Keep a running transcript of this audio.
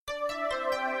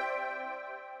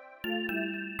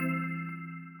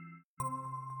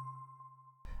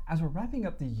As we're wrapping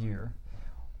up the year,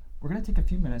 we're going to take a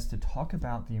few minutes to talk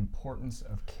about the importance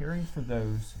of caring for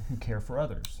those who care for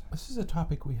others. This is a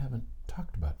topic we haven't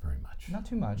talked about very much. Not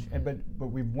too much, but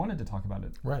we've wanted to talk about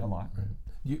it a lot. Right.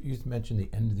 You mentioned the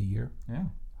end of the year. Yeah.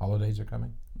 Holidays are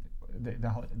coming.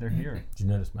 They're here. Did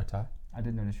you notice my tie? I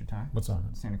did notice your tie. What's on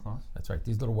it? Santa Claus. That's right.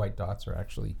 These little white dots are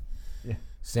actually Yeah.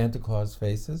 Santa Claus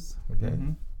faces. Okay.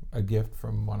 Mm-hmm. A gift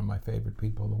from one of my favorite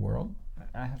people in the world.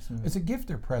 I have some. It's a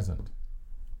gift or present?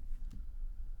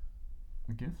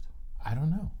 A gift? I don't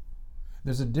know.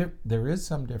 There is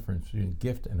some difference between a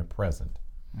gift and a present.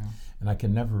 Yeah. And I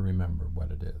can never remember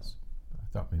what it is. I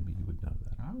thought maybe you would know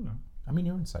that. I don't know. I mean,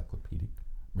 you're an encyclopedic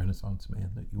Renaissance man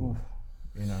that you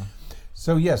are. You know.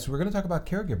 So yes, we're going to talk about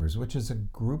caregivers, which is a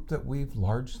group that we've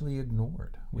largely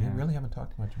ignored. We really haven't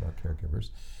talked much about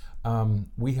caregivers.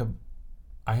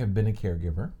 I have been a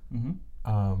caregiver.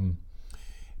 Mm-hmm.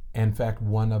 In fact,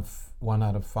 one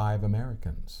out of 5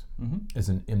 Americans is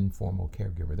an informal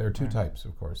caregiver. There are two types,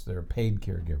 of course. There are paid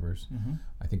caregivers. Mm-hmm.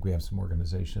 I think we have some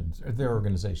organizations. There are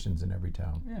organizations in every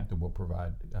town that will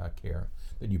provide care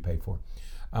that you pay for.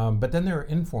 But then there are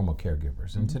informal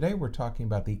caregivers. And today we're talking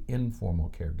about the informal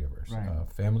caregivers,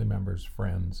 family members,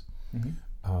 friends,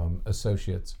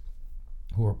 associates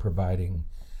who are providing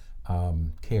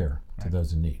care to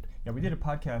those in need. Yeah, we did a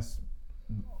podcast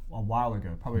a while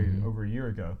ago, probably over a year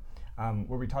ago,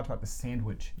 where we talked about the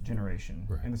sandwich generation.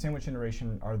 Right. And the sandwich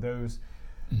generation are those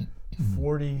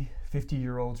 40,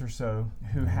 50-year-olds or so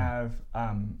who have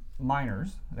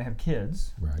minors, they have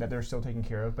kids that they're still taking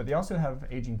care of, but they also have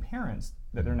aging parents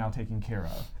that they're now taking care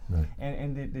of. Right.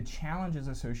 And the challenges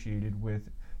associated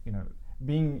with,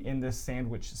 being in this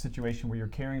sandwich situation where you're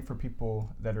caring for people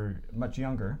that are much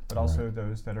younger, but also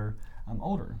those that are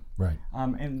older. Right.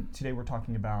 And today we're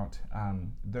talking about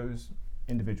those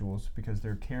individuals because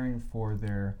they're caring for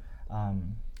their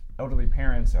elderly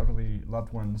parents, elderly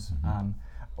loved ones,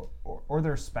 or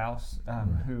their spouse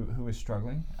who is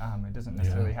struggling. It doesn't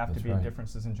necessarily have to be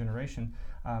differences in generation.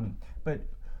 But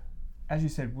as you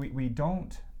said, we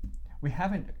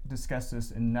haven't discussed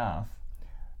this enough,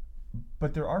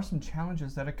 but there are some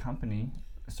challenges that accompany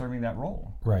serving that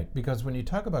role. Right, because when you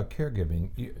talk about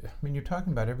caregiving, you're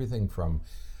talking about everything from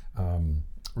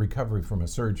recovery from a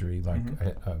surgery, like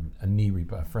a knee.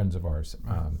 Friends of ours,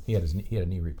 he had a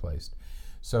knee replaced,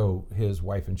 so his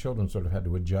wife and children sort of had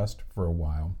to adjust for a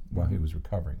while he was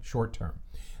recovering, short term.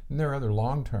 And there are other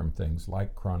long term things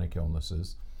like chronic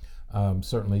illnesses.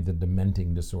 Certainly, the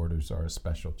dementing disorders are a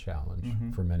special challenge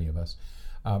for many of us.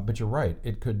 But you're right,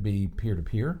 it could be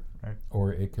peer-to-peer,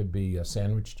 or it could be a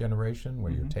sandwich generation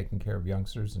where you're taking care of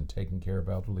youngsters and taking care of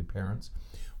elderly parents.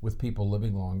 With people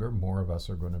living longer, more of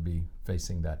us are going to be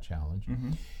facing that challenge.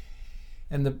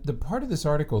 And the part of this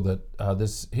article that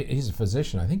he's a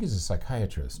physician, I think he's a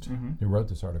psychiatrist who wrote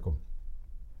this article,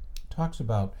 talks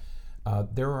about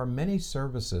there are many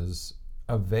services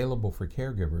available for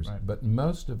caregivers, but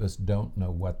most of us don't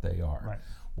know what they are. Right.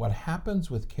 What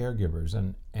happens with caregivers,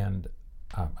 and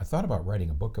I thought about writing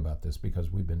a book about this because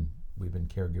we've been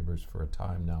caregivers for a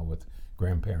time now with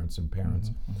grandparents and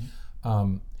parents.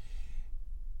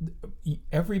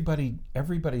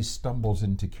 Everybody stumbles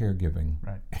into caregiving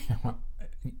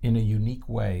in a unique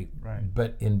way,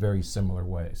 but in very similar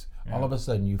ways. All of a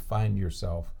sudden you find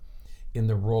yourself in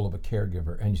the role of a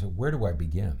caregiver and you say, where do I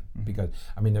begin? Because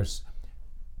there's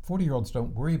 40-year-olds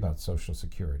don't worry about Social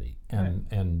Security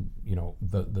and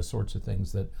the sorts of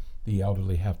things that the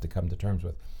elderly have to come to terms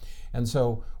with. And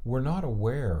so we're not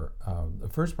aware, the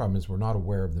first problem is we're not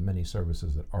aware of the many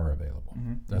services that are available.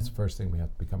 That's the first thing we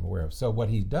have to become aware of. So what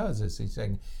he does is he's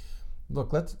saying,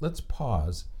 look, let's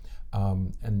pause.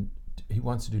 And he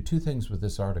wants to do 2 things with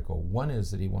this article. One is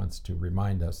that he wants to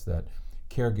remind us that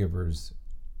caregivers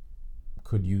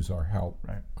could use our help,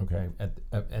 okay?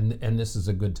 And this is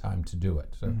a good time to do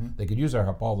it. So they could use our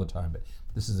help all the time, but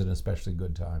this is an especially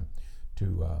good time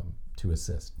to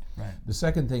assist. Right. The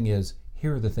second thing is,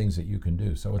 here are the things that you can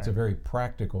do. So it's a very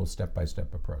practical,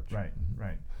 step-by-step approach. Right.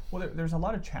 Well, there's a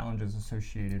lot of challenges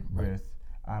associated with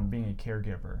being a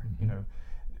caregiver.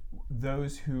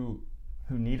 Those who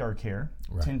need our care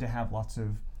tend to have lots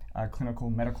of clinical,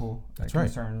 medical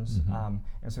concerns,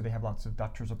 and so they have lots of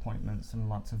doctor's appointments and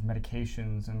lots of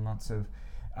medications and lots of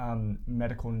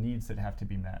medical needs that have to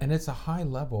be met. And it's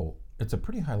a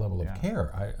pretty high level of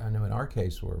care. I know in our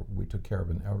case where we took care of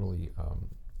an elderly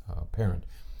parent,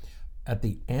 at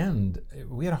the end,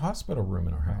 we had a hospital room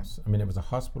in our house. I mean, it was a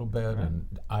hospital bed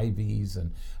and IVs,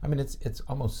 and I mean, it's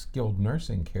almost skilled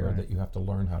nursing care that you have to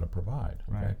learn how to provide.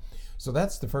 Okay, so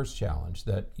that's the first challenge,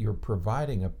 that you're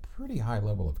providing a pretty high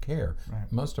level of care.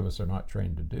 Most of us are not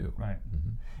trained to do.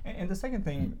 And the second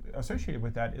thing associated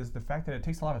with that is the fact that it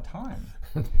takes a lot of time.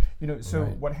 So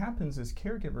what happens is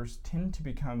caregivers tend to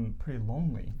become pretty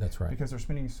lonely. That's right. Because they're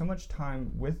spending so much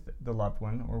time with the loved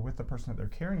one or with the person that they're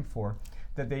caring for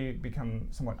that they become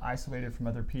somewhat isolated from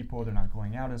other people. They're not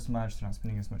going out as much. They're not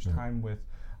spending as much time with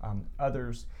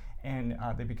others, and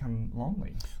they become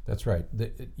lonely. That's right.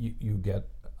 You get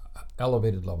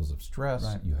elevated levels of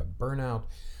stress. You have burnout.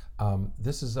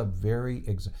 This is a very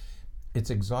it's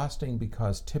exhausting,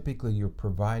 because typically you're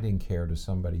providing care to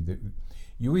somebody that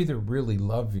you either really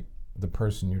love the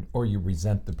person or you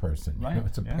resent the person.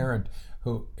 It's a parent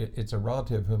who it's a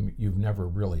relative whom you've never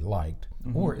really liked,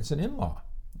 or it's an in-law.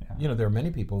 There are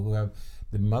many people who have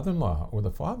the mother-in-law or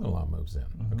the father-in-law moves in.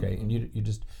 And you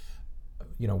just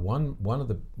one of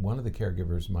the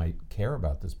caregivers might care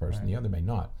about this person, the other may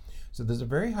not. So there's a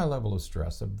very high level of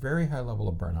stress, a very high level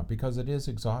of burnout, because it is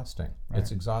exhausting.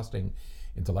 It's exhausting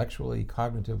intellectually,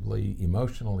 cognitively,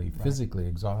 emotionally, physically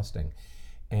exhausting.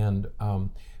 And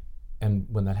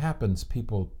when that happens,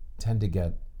 people tend to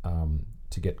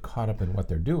get caught up in what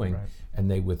they're doing, and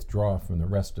they withdraw from the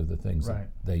rest of the things that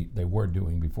they were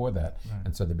doing before that,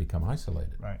 and so they become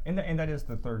isolated. And that is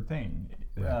the third thing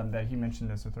that he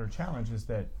mentioned as the third challenge, is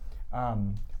that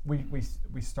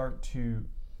we start to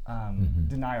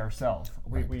deny ourselves.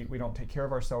 We don't take care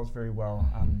of ourselves very well.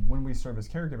 When we serve as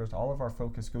caregivers, all of our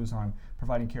focus goes on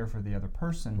providing care for the other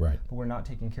person, but we're not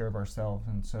taking care of ourselves,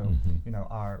 and so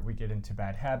we get into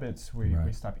bad habits. We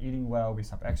stop eating well. We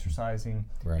stop exercising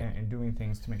and doing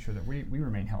things to make sure that we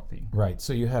remain healthy.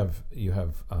 So you have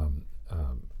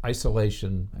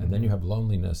isolation, and then you have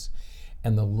loneliness.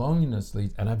 And the loneliness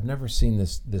leads, and I've never seen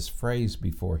this phrase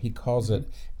before. He calls it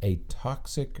a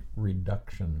toxic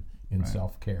reduction in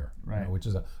self-care, which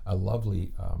is a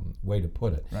lovely way to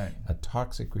put it. A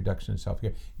toxic reduction in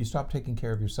self-care. You stop taking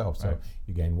care of yourself, so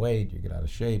you gain weight, you get out of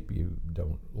shape, you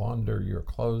don't launder your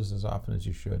clothes as often as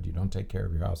you should, you don't take care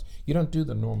of your house, you don't do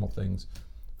the normal things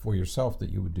for yourself that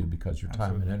you would do because your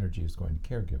time and energy is going to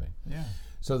caregiving.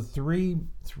 So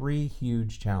three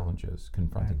huge challenges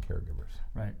confronting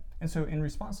caregivers. And so in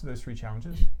response to those three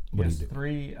challenges, he has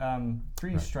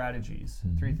three strategies,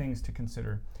 three things to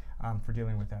consider for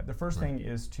dealing with that. The first thing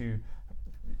is to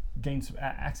gain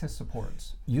access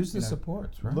supports. Use the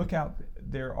supports. Look out.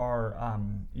 There are,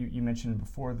 you mentioned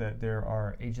before that there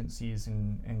are agencies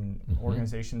and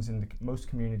organizations in most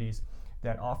communities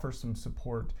that offer some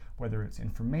support, whether it's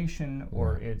information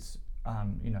or it's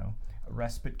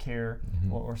respite care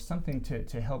or something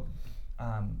to help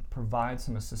provide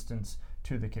some assistance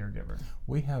to the caregiver.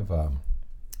 We have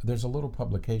there's a little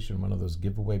publication, one of those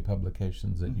giveaway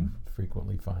publications that you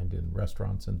frequently find in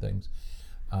restaurants and things.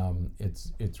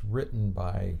 It's written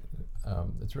by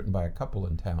a couple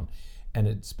in town, and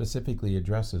it specifically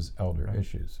addresses elder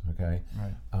issues.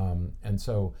 And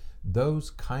so those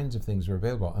kinds of things are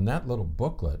available. And that little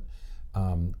booklet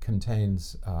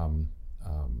contains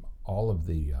all of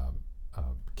the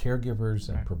caregivers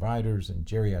and providers and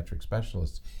geriatric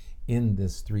specialists in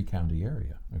this 3-county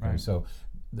area. So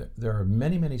there are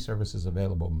many services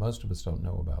available. Most of us don't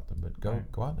know about them, but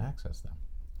go out and access them.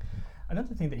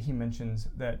 Another thing that he mentions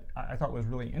that I thought was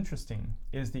really interesting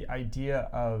is the idea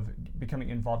of becoming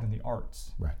involved in the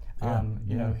arts.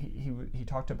 He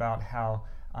talked about how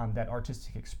that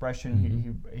artistic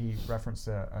expression. He referenced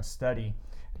a study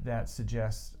that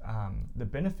suggests the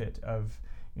benefit of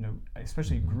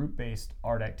especially group-based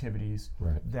art activities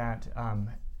that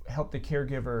help the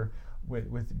caregiver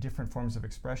with different forms of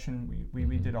expression.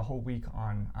 We did a whole week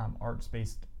on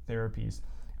arts-based therapies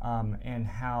and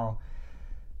how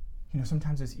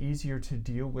sometimes it's easier to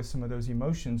deal with some of those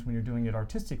emotions when you're doing it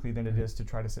artistically than it is to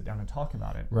try to sit down and talk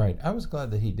about it. I was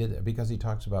glad that he did it, because he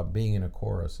talks about being in a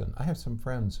chorus, and I have some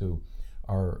friends who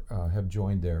have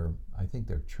joined their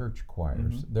church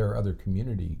choirs. There are other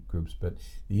community groups, but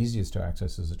the easiest to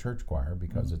access is a church choir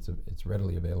because it's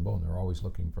readily available, and they're always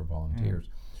looking for volunteers.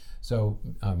 So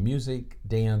music,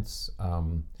 dance,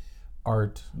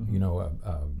 art,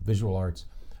 visual arts,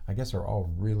 I guess, are all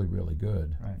really, really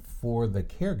good for the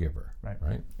caregiver.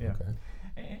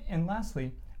 And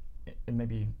lastly, and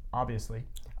maybe obviously,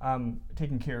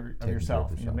 taking care of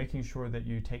yourself. Making sure that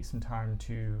you take some time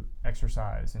to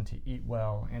exercise and to eat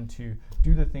well and to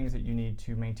do the things that you need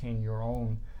to maintain your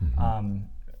own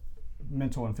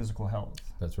mental and physical health.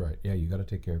 That's right. Yeah, you got to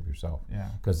take care of yourself. Yeah.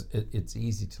 Because it's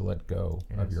easy to let go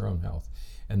of your own health.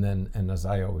 And as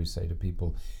I always say to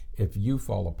people, if you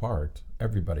fall apart,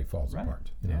 everybody falls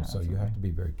apart. You know, so absolutely. you have to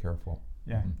be very careful.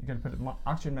 Yeah, you got to put an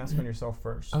oxygen mask on yourself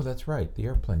first. Oh, that's right. The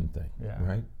airplane thing. Yeah.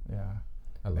 Right? Yeah.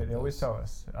 I love They always tell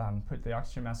us, put the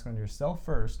oxygen mask on yourself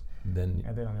first, and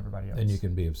then on everybody else. Then you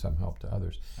can be of some help to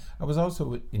others. I was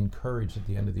also encouraged at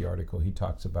the end of the article, he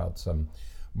talks about some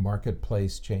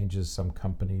marketplace changes. Some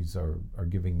companies are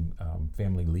giving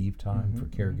family leave time for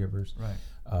caregivers,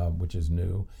 which is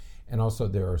new. And also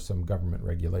there are some government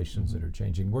regulations that are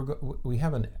changing. We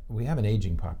have an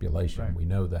aging population. Right. We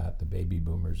know that. The baby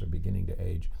boomers are beginning to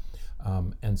age.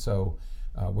 And so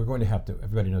we're going to have to,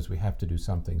 everybody knows we have to do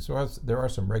something. So there are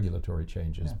some regulatory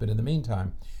changes. But in the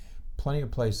meantime, plenty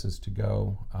of places to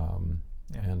go.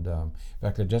 And in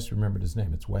fact, I just remembered his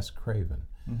name. It's Wes Craven,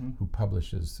 who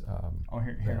publishes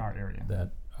here in our area.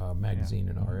 That magazine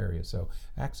in our area. So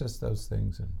access those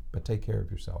things, but take care of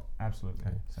yourself. Absolutely.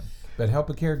 Okay. So, but help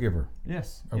a caregiver.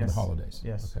 Yes. Over the holidays.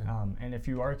 Yes. Okay. And if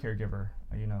you are a caregiver,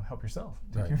 help yourself.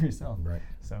 Take care of yourself. Right.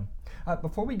 So,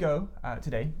 before we go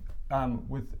today,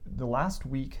 with the last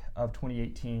week of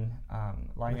 2018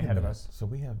 lying ahead of us. So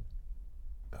we have.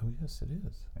 Oh yes, it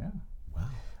is. Yeah.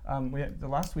 Wow. We have the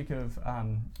last week of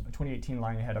 2018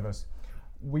 lying ahead of us.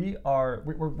 We're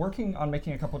working on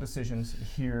making a couple decisions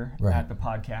here at the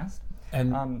podcast.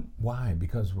 And why?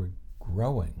 Because we're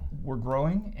growing. We're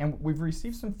growing, and we've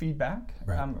received some feedback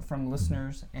from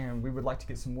listeners, and we would like to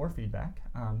get some more feedback.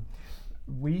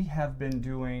 We have been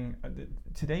doing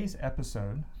today's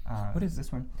episode. What is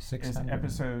this one? 600? Is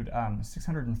episode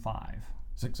 605.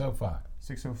 605.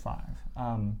 605.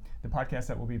 The podcast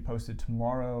that will be posted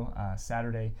tomorrow,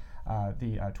 Saturday,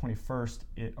 the 21st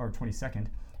or 22nd,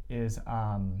 is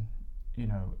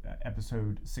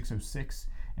episode 606,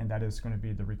 and that is going to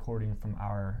be the recording from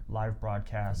our live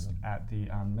broadcast at the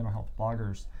Mental Health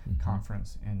Bloggers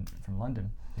Conference from London.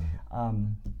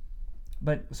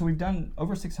 But so we've done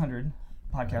over 600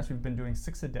 podcasts. We've been doing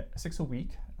six a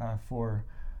week for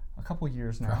a couple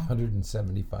years now. For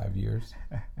 175 years.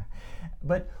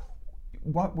 But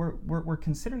what we're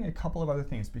considering a couple of other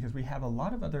things, because we have a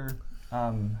lot of other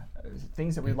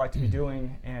things that we'd like to be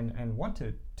doing and want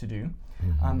to do.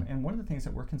 And one of the things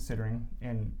that we're considering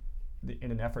in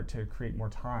an effort to create more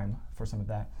time for some of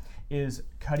that is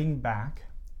cutting back,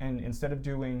 and instead of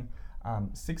doing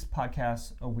 6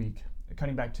 podcasts a week,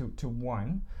 cutting back to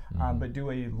one, but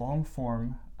do a long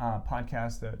form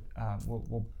podcast that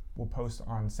we'll post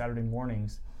on Saturday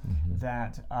mornings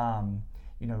that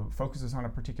focuses on a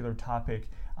particular topic.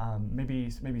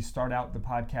 Maybe start out the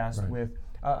podcast with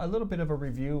a little bit of a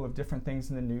review of different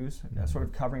things in the news, sort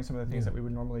of covering some of the things that we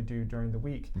would normally do during the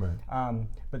week.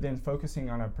 But then focusing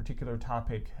on a particular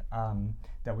topic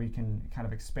that we can kind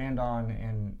of expand on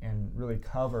and really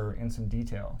cover in some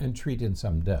detail. And treat in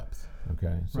some depth.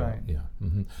 Okay. So,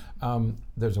 yeah.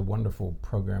 There's a wonderful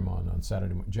program on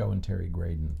Saturday. Joe and Terry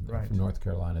Graydon from North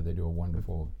Carolina. They do a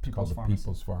wonderful called the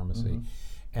People's Pharmacy.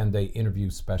 And they interview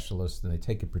specialists, and they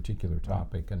take a particular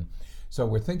topic. And so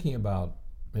we're thinking about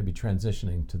maybe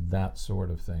transitioning to that sort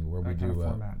of thing, where we do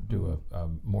a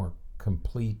more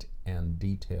complete and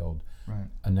detailed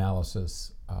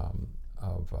analysis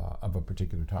of a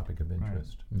particular topic of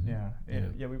interest.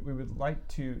 We would like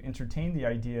to entertain the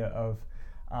idea of,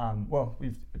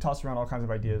 we've tossed around all kinds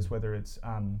of ideas, whether it's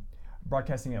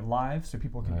broadcasting it live so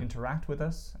people can interact with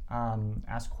us,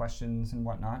 ask questions and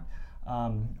whatnot.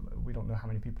 We don't know how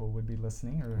many people would be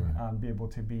listening or be able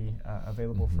to be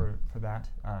available for that.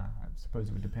 I suppose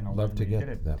it would depend on where you get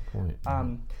it. That point.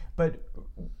 But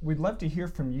we'd love to hear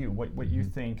from you what you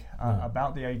think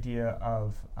about the idea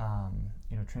of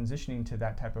transitioning to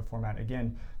that type of format.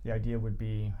 Again, the idea would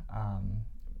be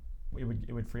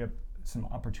it would free up some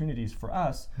opportunities for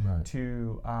us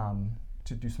to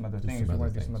do some other things. We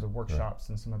want to do some other workshops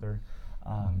and some other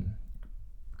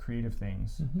creative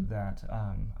things that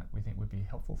we think would be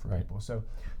helpful for people. So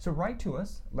write to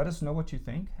us. Let us know what you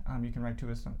think. You can write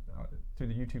to us through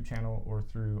the YouTube channel or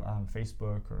through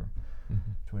Facebook or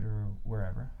Twitter or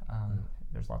wherever.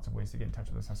 There's lots of ways to get in touch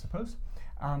with us, I suppose.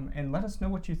 And let us know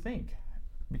what you think,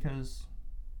 because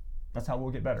that's how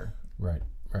we'll get better. Right.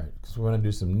 Because we want to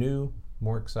do some new,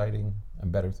 more exciting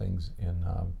and better things in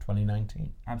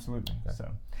 2019. Absolutely. Okay. So,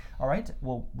 all right.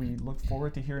 Well, we look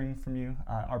forward to hearing from you.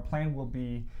 Our plan will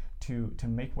be to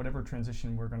make whatever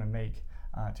transition we're going to make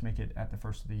it at the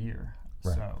first of the year.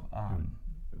 Right.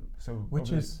 So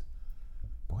which is,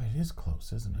 boy, it is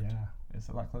close, isn't it? Yeah, it's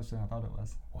a lot closer than I thought it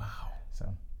was. Wow. So.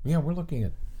 Yeah, we're looking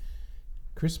at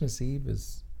Christmas Eve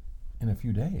is in a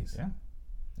few days. Yeah.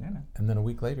 Yeah, man. And then a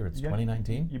week later, it's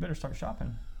 2019. You better start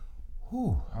shopping.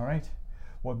 Whew. All right.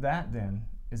 Well, that then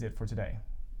is it for today.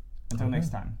 Until next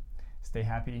time, stay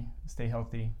happy, stay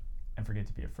healthy, and forget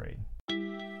to be afraid.